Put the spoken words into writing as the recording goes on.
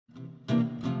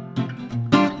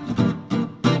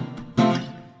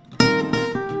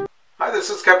Hi, this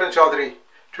is Captain Chaudhary.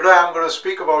 Today I am going to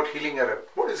speak about healing error.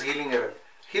 What is healing error?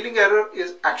 Healing error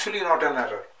is actually not an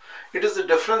error. It is the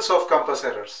difference of compass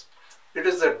errors. It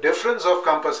is the difference of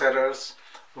compass errors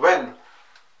when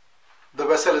the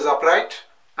vessel is upright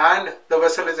and the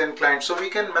vessel is inclined. So we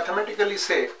can mathematically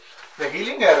say the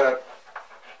healing error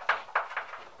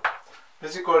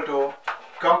is equal to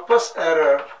compass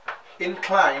error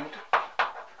inclined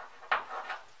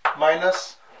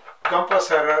minus compass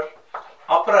error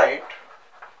upright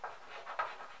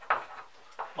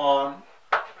on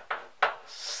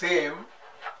same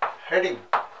heading.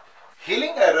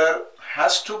 Healing error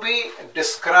has to be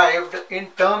described in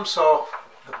terms of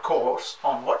the course,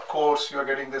 on what course you are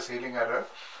getting this healing error,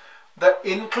 the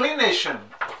inclination,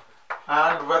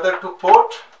 and whether to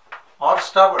port or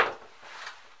starboard.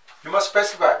 You must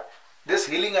specify this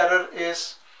healing error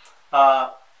is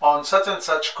on such and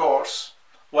such course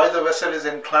while the vessel is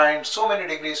inclined so many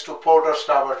degrees to port or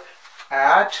starboard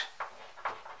at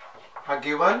a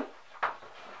given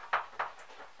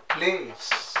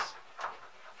place.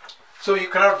 So you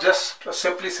cannot just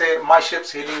simply say my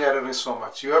ship's healing error is so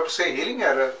much. You have to say healing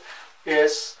error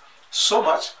is so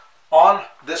much on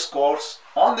this course,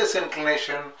 on this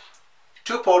inclination,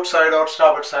 to port side or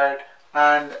starboard side,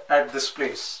 and at this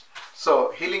place.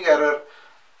 So healing error,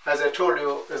 as I told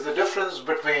you, is the difference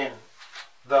between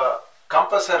the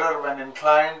compass error when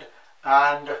inclined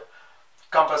and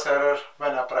compass error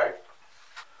when upright.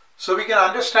 So we can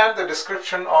understand the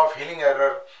description of healing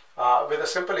error with a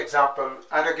simple example.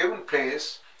 At a given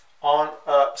place on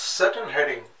a certain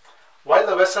heading, while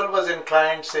the vessel was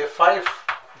inclined say 5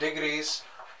 degrees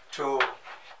to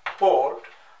port,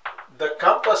 the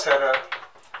compass error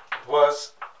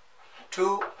was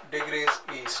 2 degrees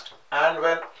east, and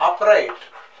when upright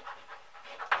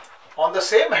on the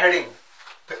same heading,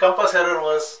 the compass error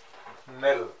was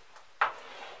nil.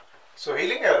 So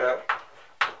healing error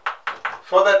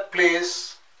for that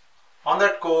place, on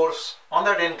that course, on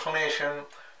that inclination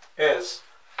is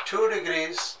 2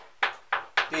 degrees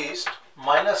east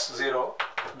minus 0,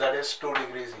 that is 2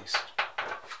 degrees east.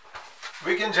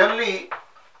 We can generally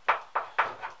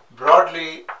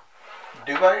broadly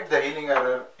divide the healing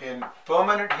error in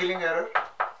permanent healing error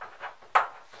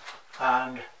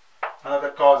and another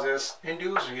cause is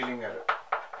induced healing error.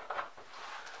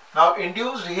 Now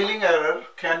induced healing error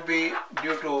can be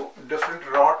due to different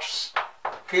rods,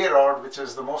 K rod, which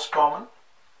is the most common,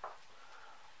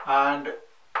 and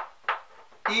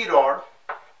E rod,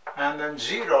 and then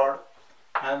G rod,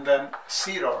 and then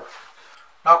C rod.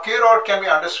 Now K rod can be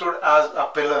understood as a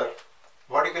pillar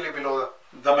vertically below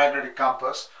the magnetic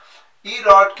compass. E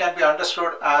rod can be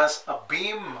understood as a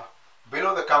beam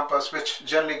below the compass, which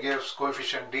generally gives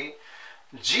coefficient D.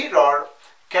 G rod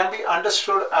can be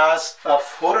understood as a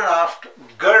fore and aft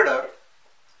girder,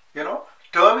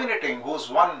 terminating, whose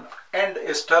one end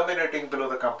is terminating below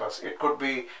the compass. It could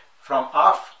be from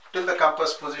aft till the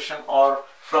compass position or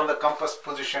from the compass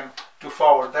position to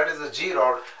forward. That is the G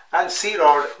rod. And C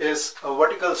rod is a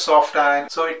vertical soft iron.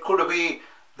 So it could be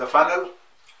the funnel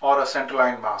or a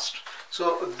centerline mast.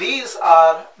 So these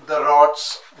are the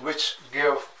rods which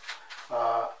give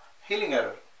healing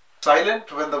error.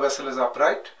 Silent when the vessel is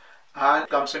upright and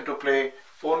comes into play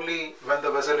only when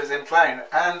the vessel is inclined.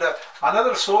 And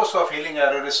another source of healing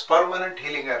error is permanent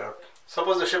healing error.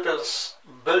 Suppose the ship is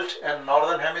built in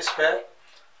northern hemisphere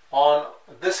on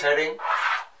this heading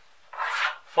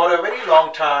for a very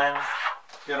long time,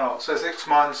 say 6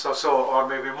 months or so, or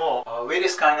maybe more,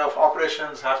 various kind of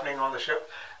operations happening on the ship,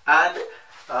 and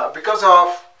because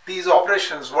of these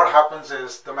operations, what happens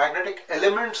is the magnetic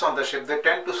elements on the ship, they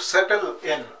tend to settle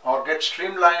in or get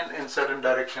streamlined in certain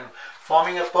direction,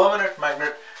 forming a permanent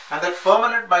magnet. And that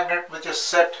permanent magnet which is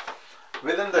set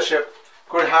within the ship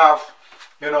could have,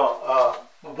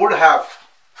 would have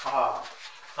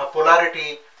a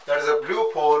polarity, that is a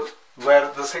blue pole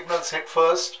where the signals hit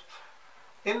first.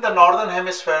 In the northern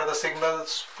hemisphere, the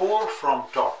signals pour from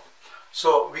top.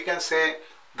 So we can say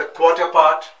the quarter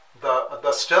part,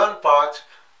 the stern part,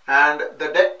 and the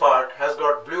deck part has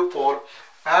got blue pole,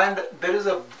 and there is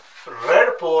a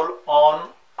red pole on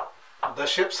the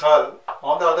ship's hull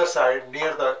on the other side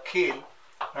near the keel,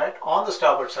 right, on the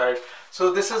starboard side.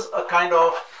 So this is a kind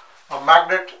of a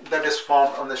magnet that is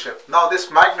formed on the ship. Now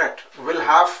this magnet will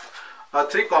have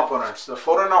 3 components: the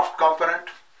fore and aft component,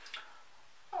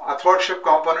 a thwartship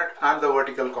component, and the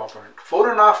vertical component. Fore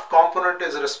and aft component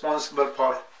is responsible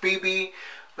for PB,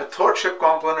 the thwartship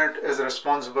component is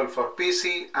responsible for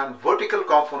PC, and vertical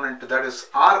component, that is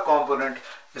R component,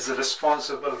 is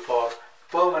responsible for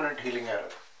permanent healing error.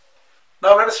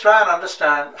 Now let us try and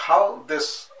understand how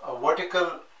this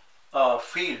vertical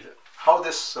field how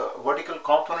this vertical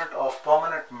component of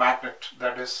permanent magnet,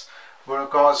 that is going to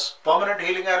cause permanent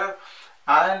healing error,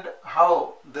 and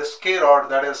how this K rod,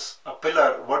 that is a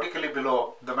pillar vertically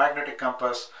below the magnetic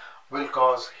compass, will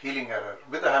cause healing error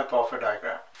with the help of a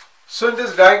diagram. So in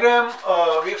this diagram,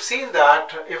 we've seen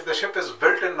that if the ship is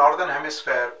built in northern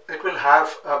hemisphere, it will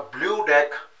have a blue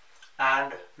deck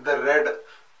and the red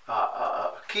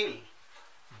keel.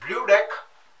 Blue deck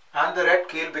and the red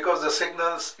keel, because the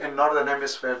signals in northern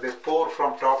hemisphere, they pour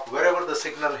from top. Wherever the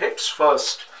signal hits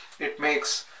first, it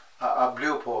makes a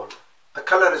blue pour. The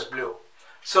color is blue.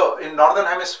 So in northern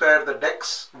hemisphere, the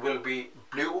decks will be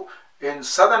blue. In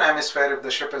southern hemisphere, if the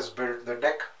ship is built, the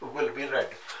deck will be red.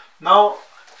 Now,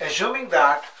 assuming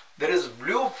that there is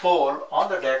blue pole on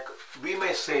the deck, we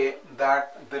may say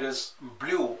that there is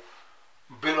blue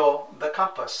below the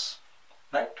compass,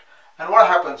 right? And what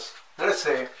happens? Let us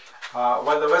say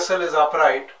while the vessel is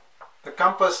upright, the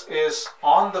compass is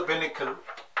on the binnacle,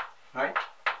 right?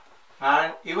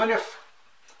 And even if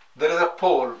there is a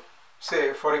pole,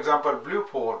 say for example blue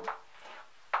pole,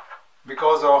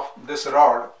 because of this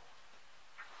rod,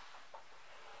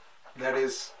 that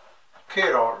is K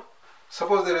rod,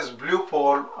 suppose there is blue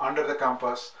pole under the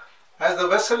compass, as the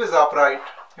vessel is upright,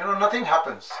 nothing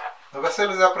happens. The vessel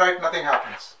is upright, nothing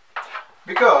happens,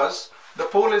 because the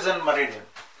pole is in meridian.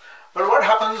 But what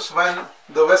happens when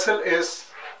the vessel is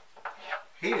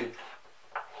heeled?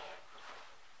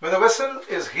 When the vessel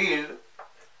is heeled,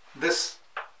 this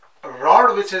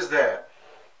rod which is there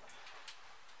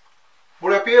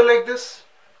would appear like this,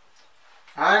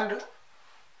 and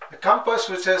the compass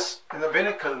which is in the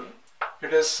binnacle,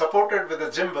 it is supported with the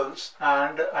gimbals,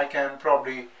 and I can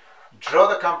probably draw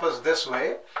the compass this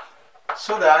way,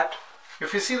 so that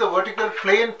if you see the vertical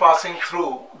plane passing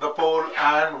through the pole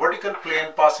and vertical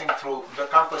plane passing through the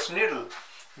compass needle,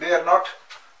 they are not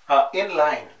in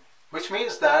line, which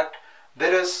means that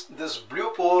there is this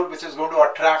blue pole which is going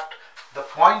to attract the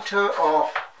pointer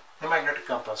of the magnetic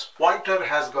compass. Pointer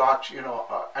has got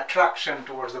attraction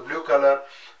towards the blue color,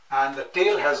 and the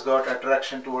tail has got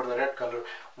attraction toward the red color.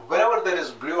 Whenever there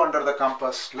is blue under the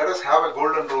compass, let us have a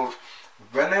golden rule.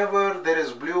 Whenever there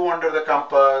is blue under the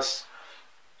compass,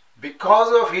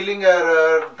 because of healing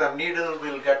error, the needle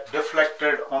will get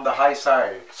deflected on the high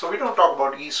side. So we don't talk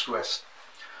about east-west.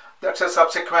 That's a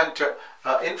subsequent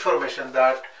information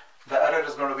that the error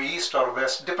is going to be east or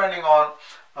west, depending on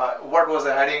what was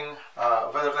the heading,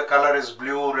 whether the color is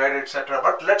blue, red, etc.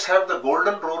 But let's have the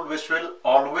golden rule which will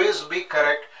always be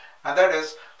correct, and that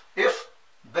is, if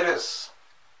there is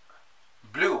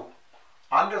blue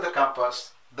under the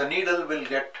compass, the needle will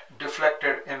get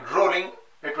deflected. In rolling,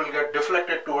 it will get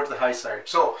deflected towards the high side.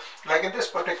 So like in this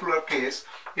particular case,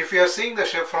 if we are seeing the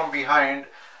ship from behind,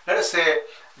 let us say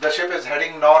the ship is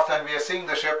heading north and we are seeing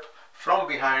the ship from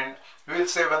behind, we will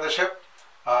say when the ship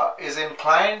is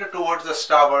inclined towards the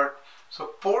starboard, so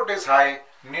port is high,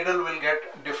 needle will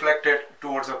get deflected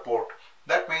towards the port.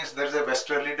 That means there is a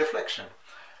westerly deflection.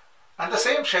 And the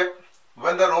same ship,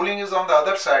 when the rolling is on the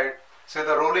other side, say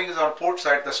the rolling is on port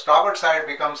side, the starboard side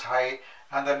becomes high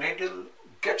and the needle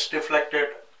gets deflected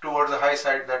towards the high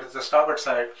side, that is the starboard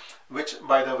side, which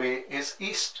by the way is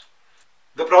east.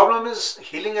 The problem is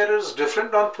healing error is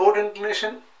different on port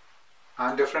inclination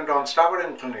and different on starboard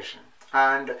inclination,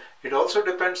 and it also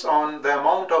depends on the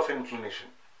amount of inclination.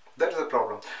 That is the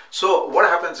problem. So what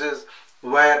happens is,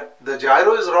 where the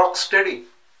gyro is rock steady,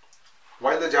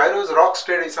 while the gyro is rock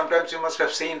steady, sometimes you must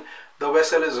have seen the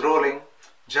vessel is rolling,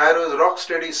 gyro is rock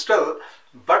steady still,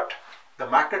 but the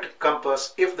magnetic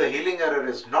compass, if the healing error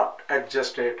is not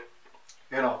adjusted,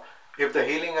 if the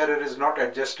healing error is not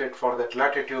adjusted for that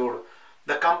latitude,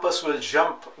 the compass will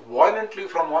jump violently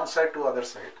from one side to other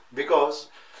side, because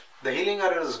the healing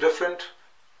error is different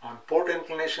on port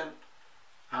inclination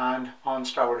and on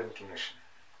starboard inclination.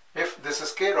 If this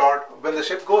is K rod, when the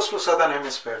ship goes to southern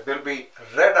hemisphere, there will be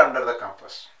red under the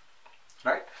compass,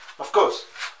 right? Of course,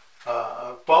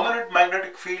 permanent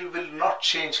magnetic field will not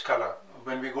change color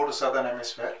when we go to southern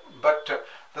hemisphere, but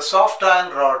the soft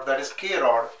iron rod, that is K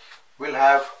rod, will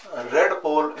have a red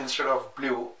pole instead of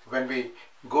blue when we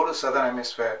go to southern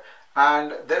hemisphere,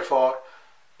 and therefore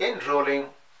in rolling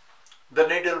the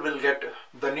needle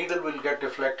will get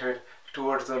deflected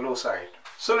towards the low side.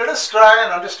 So let us try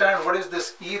and understand what is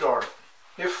this E rod.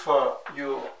 If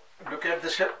you look at the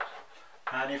ship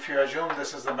and if you assume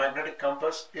this is the magnetic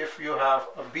compass, if you have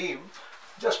a beam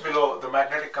just below the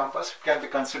magnetic compass, it can be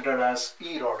considered as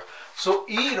E rod. So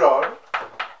E rod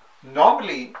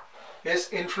normally is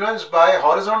influenced by a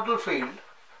horizontal field,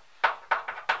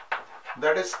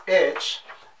 that is H,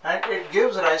 and it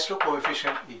gives rise to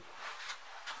coefficient E.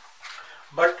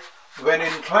 But when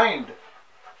inclined,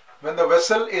 when the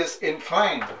vessel is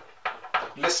inclined,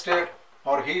 listed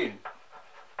or heeled,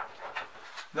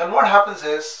 then what happens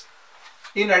is,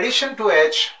 in addition to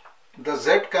H, the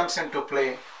Z comes into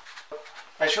play.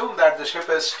 Assume that the ship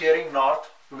is steering north,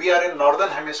 we are in northern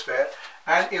hemisphere,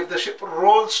 and if the ship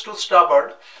rolls to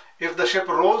starboard,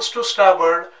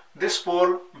 this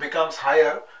pole becomes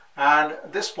higher and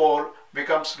this pole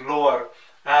becomes lower.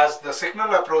 As the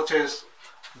signal approaches,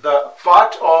 the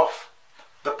part of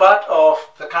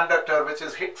the conductor which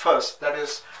is hit first, that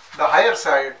is the higher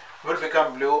side, will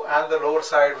become blue and the lower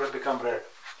side will become red,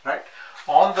 right?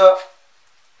 On the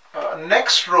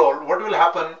next roll, what will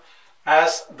happen,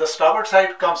 as the starboard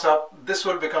side comes up, this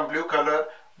will become blue color,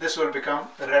 this will become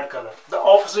red color. The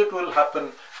opposite will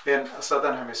happen in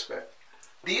southern hemisphere.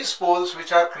 These poles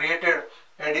which are created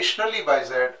additionally by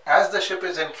Z, as the ship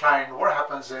is inclined, what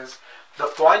happens is the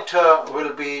pointer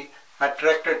will be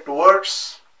attracted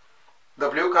towards the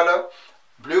blue color,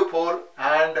 blue pole,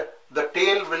 and the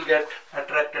tail will get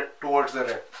attracted towards the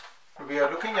red. We are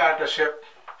looking at a ship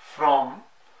from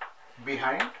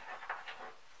behind.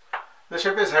 The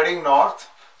ship is heading north,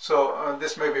 so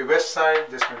this may be west side,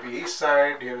 this may be east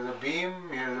side, here is a beam,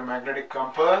 here is a magnetic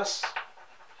compass.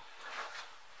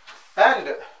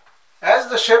 And as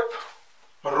the ship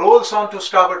rolls on to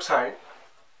starboard side,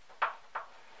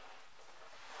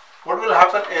 what will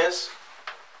happen is,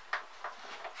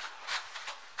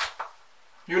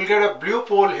 you will get a blue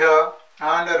pole here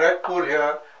and a red pole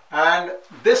here, and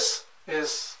this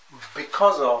is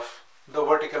because of the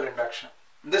vertical induction.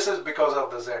 This is because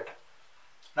of the Z,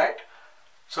 right?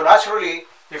 So naturally,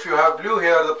 if you have blue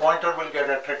here, the pointer will get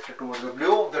attracted towards the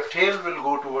blue, the tail will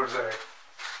go towards the red.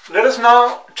 Let us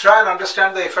now try and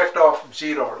understand the effect of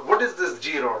G-rod. What is this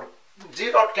G-rod?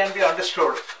 G-rod can be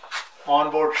understood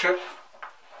on board ship.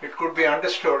 It could be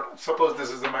understood, suppose this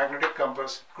is the magnetic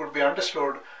compass, it could be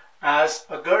understood as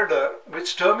a girder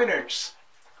which terminates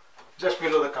just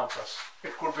below the compass.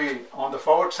 It could be on the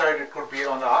forward side, it could be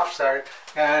on the aft side,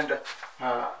 and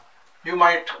you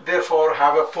might therefore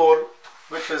have a pole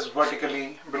which is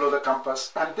vertically below the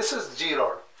compass, and this is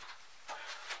G-rod.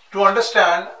 To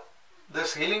understand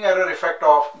this healing error effect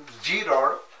of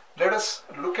G-rod, let us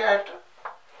look at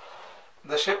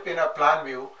the ship in a plan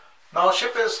view. Now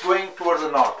ship is going towards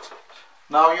the north.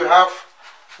 Now you have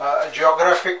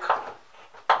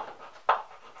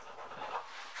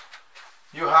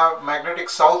you have magnetic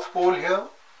south pole here,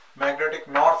 magnetic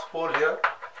north pole here.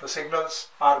 The signals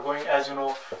are going, as you know,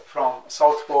 from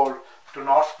south pole to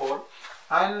north pole,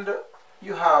 and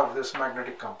you have this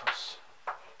magnetic compass.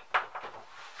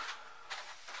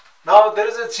 Now there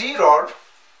is a G-rod.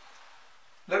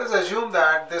 Let us assume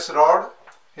that this rod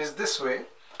is this way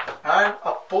and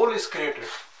a pole is created.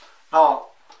 Now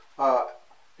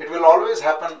it will always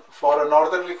happen for a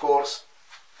northerly course,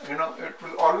 it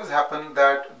will always happen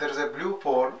that there is a blue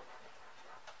pole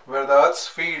where the Earth's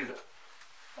field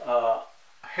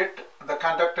hit the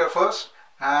conductor first,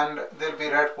 and there will be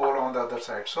red pole on the other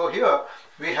side. So here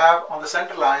we have on the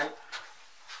center line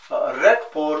a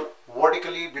red pole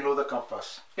vertically below the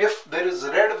compass. If there is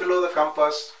red below the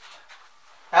compass,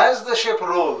 as the ship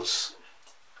rolls,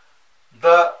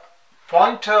 the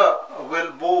pointer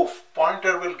will move,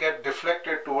 pointer will get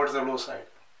deflected towards the low side.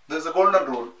 This is the golden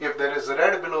rule. If there is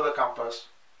red below the compass,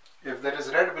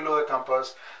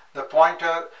 the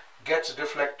pointer gets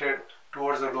deflected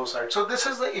towards the low side. So this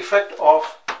is the effect of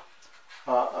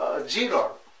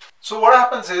G-rod. So what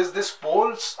happens is, these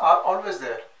poles are always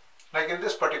there. Like in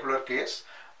this particular case,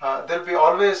 there will be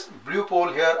always blue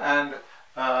pole here and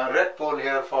red pole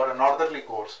here for a northerly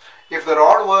course. If the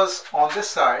rod was on this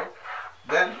side,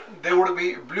 then there would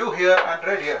be blue here and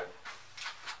red here.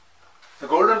 The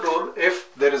golden rule: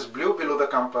 if there is blue below the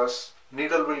compass,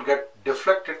 needle will get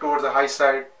deflected towards the high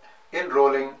side in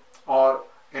rolling or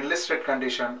in listed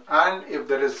condition, and if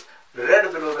there is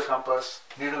red below the compass,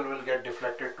 needle will get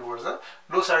deflected towards the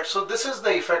low side. So this is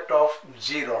the effect of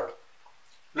G-rod.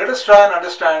 Let us try and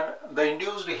understand the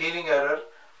induced healing error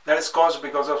that is caused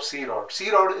because of C-rod.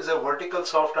 C-rod is a vertical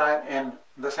soft iron in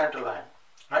the center line,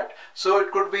 right? So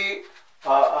it could be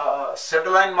a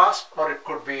center line mass, or it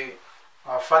could be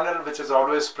a funnel which is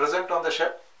always present on the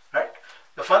ship, right?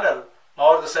 The funnel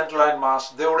or the center line mass,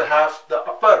 they would have the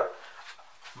upper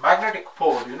magnetic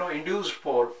pole, induced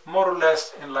pole, more or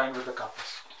less in line with the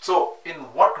compass. So in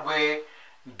what way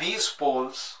these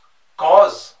poles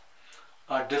cause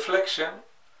a deflection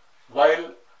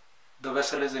while the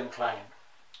vessel is inclined?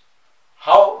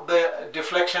 How the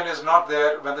deflection is not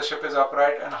there when the ship is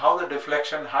upright, and how the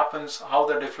deflection happens, how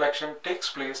the deflection takes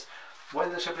place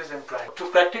when the ship is inclined. To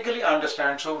practically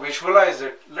understand, so visualize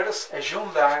it, let us assume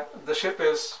that the ship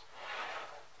is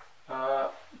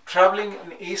traveling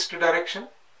in east direction.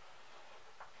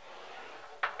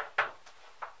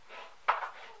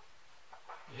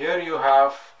 Here you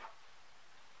have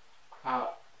a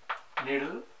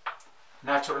needle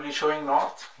naturally showing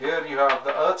north. Here you have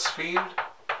the Earth's field,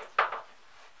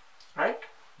 right,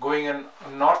 going in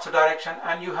north direction,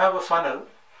 and you have a funnel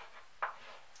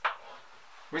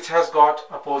which has got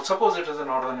a pole. Suppose it is the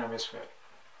northern hemisphere.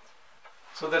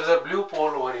 So there is a blue pole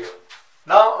over here.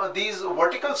 Now these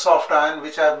vertical soft iron,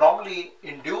 which are normally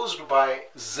induced by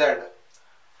Z,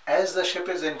 as the ship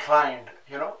is inclined,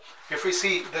 if we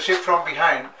see the ship from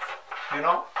behind,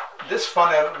 this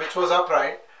funnel which was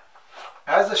upright,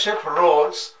 as the ship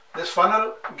rolls, this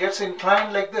funnel gets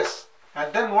inclined like this.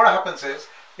 And then what happens is,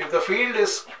 if the field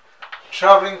is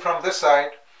traveling from this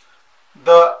side,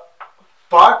 the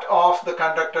part of the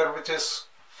conductor which is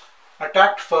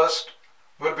attacked first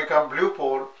will become blue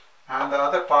pole, and the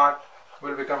other part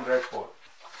will become red pole.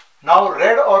 Now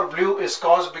red or blue is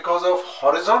caused because of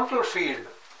horizontal field.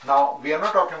 Now we are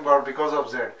not talking about because of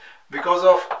Z. Because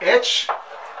of H,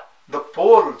 the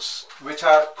poles which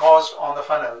are caused on the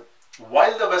funnel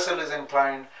while the vessel is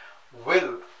inclined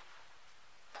will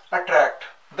attract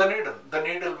the needle. The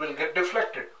needle will get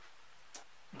deflected.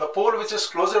 The pole which is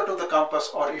closer to the compass,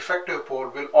 or effective pole,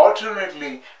 will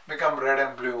alternately become red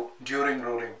and blue during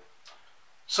rolling.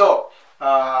 So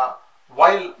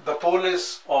while the pole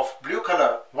is of blue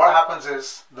color, what happens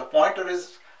is the pointer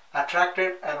is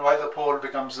attracted, and while the pole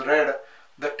becomes red,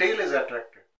 the tail is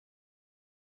attracted.